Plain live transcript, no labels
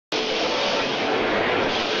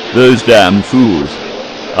Those damn fools.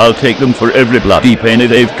 I'll take them for every bloody penny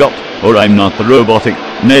they've got, or I'm not the robotic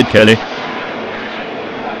Ned Kelly.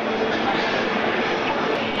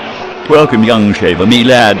 Welcome, young shaver me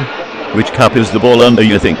lad. Which cup is the ball under,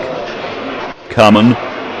 you think? Come on,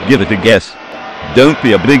 give it a guess. Don't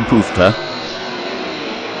be a big poofter.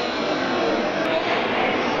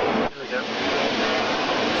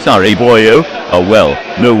 Sorry, boyo. Oh well,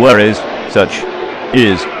 no worries. Such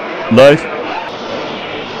is life.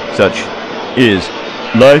 Such is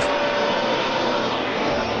life.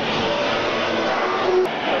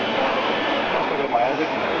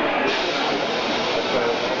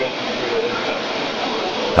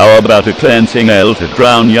 How about a cleansing ale to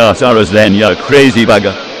drown your sorrows then, you crazy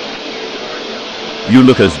bugger? You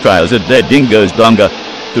look as dry as a dead dingo's donga.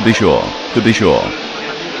 To be sure, to be sure.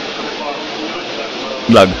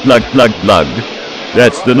 Glug, glug, glug, glug.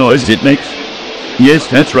 That's the noise it makes. Yes,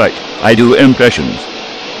 that's right, I do impressions.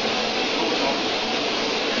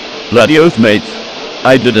 Bloody oath, mates.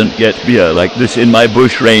 I didn't get beer like this in my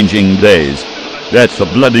bush ranging days. That's for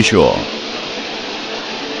bloody sure.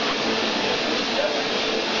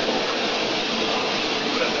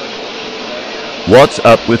 What's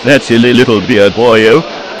up with that silly little beard, boyo?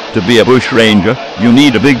 To be a bush ranger, you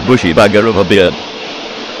need a big bushy bugger of a beard.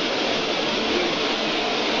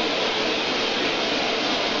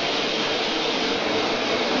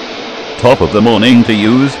 Top of the morning to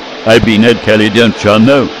use. I be Ned Kelly, don't ya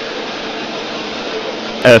know?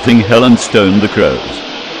 Effing hell and stone the crows.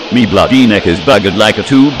 Me bloody neck is buggered like a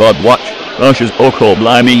 2-bod watch. Ashes or call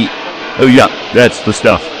blimey. Oh yeah, that's the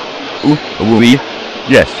stuff. Ooh, wee.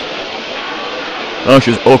 Yes.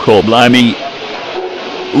 Ashes or call blimey.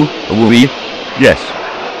 Ooh, wee. Yes.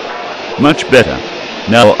 Much better.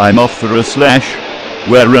 Now I'm off for a slash.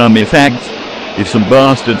 Where are me fags? If some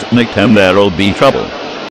bastards nick them, there'll be trouble.